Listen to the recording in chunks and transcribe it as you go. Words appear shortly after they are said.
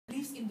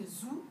lives in the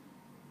zoo?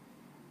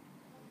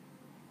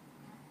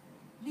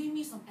 Name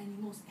me some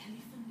animals.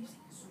 Elephant lives in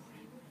the zoo,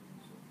 right?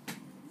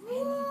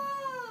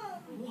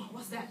 Wow,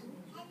 what's that?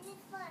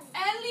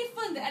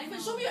 Elephant. The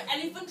elephant. Show me your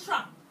elephant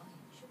trunk.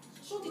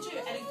 Show teacher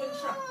your elephant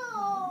trunk.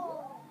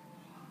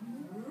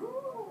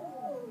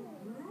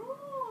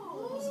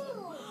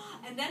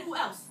 And then who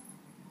else?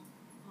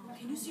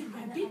 Can you see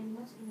rabbit?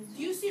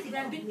 Do you see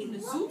rabbit in the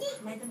zoo?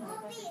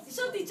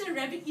 Show teacher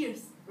rabbit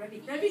ears.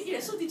 Rabbit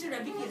ears. Show teacher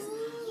rabbit ears.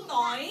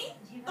 Toy,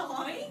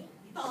 toy,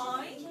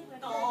 toy,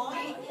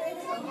 toy.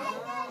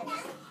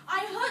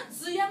 I heard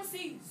Ziyang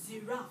say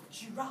giraffe.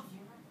 Giraffe.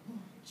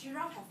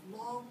 Giraffe have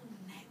long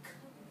neck.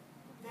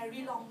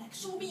 Very long neck.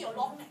 Show me your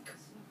long neck.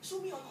 Show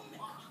me your long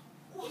neck.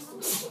 Wow, so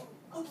cute.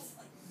 Oops.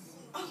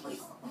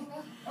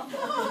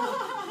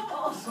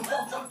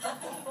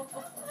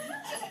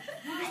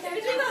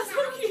 Giraffe,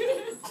 so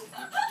cute.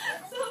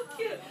 So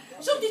cute.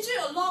 Show teacher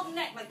your long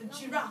neck like the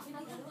giraffe.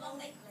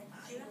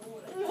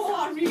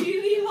 Wow,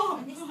 really long.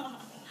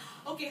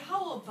 Okay,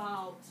 how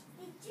about...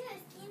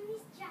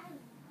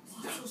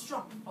 That's so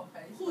strong.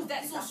 Who is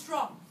that so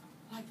strong?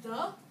 Like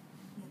the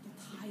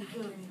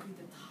tiger, maybe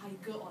the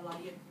tiger or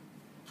lion.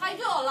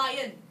 Tiger or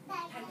lion?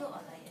 Tiger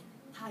or lion?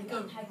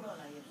 Tiger. Tiger or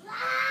lion?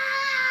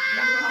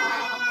 Wow,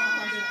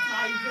 the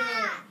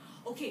tiger.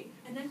 Okay,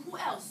 and then who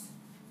else?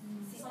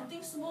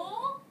 Something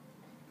small?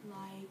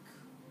 Like...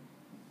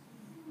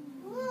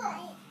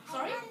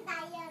 Sorry?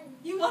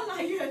 You want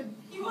lion.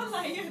 You want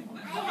lion.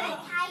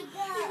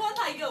 You want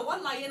tiger.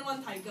 One lion,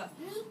 one tiger.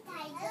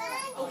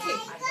 Okay.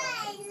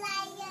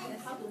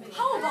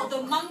 How about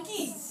the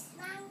monkeys?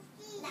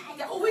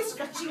 They're always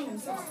scratching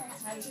themselves.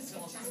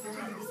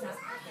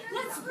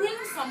 Let's bring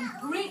some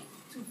bread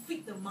to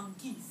feed the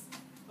monkeys.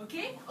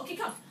 Okay? Okay,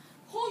 come.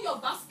 Hold your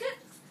basket.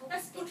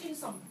 Let's put in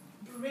some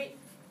bread.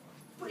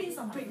 Put in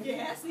some bread.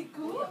 Yes, we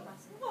good.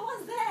 Oh,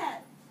 what's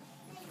that?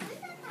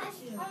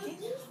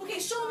 Okay,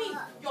 show me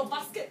your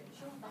basket.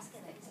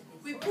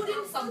 We put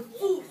in some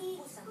food.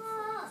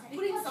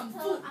 Put in some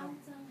food.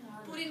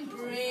 Put in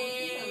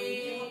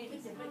bread.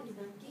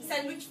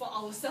 Sandwich for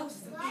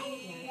ourselves to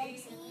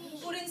eat.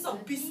 Put in some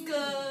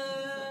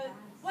biscuit.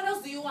 What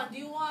else do you want? Do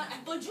you want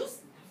apple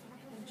juice?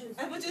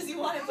 Apple juice, you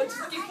want apple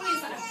juice? Okay, put in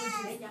some apple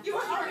juice. You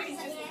want orange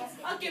juice?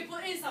 Okay,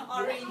 put in some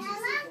orange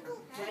juice.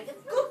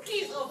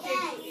 Cookies, okay,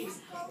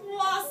 cookies.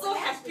 Wow, so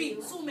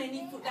happy. So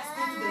many food. Let's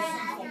go to the zoo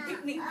for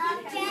picnic.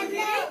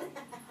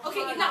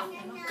 Okay, enough.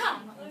 Come.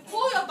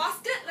 Hold your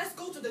basket. Let's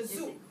go to the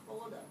zoo.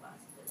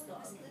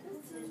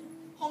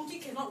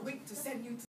 Honky cannot wait to send you to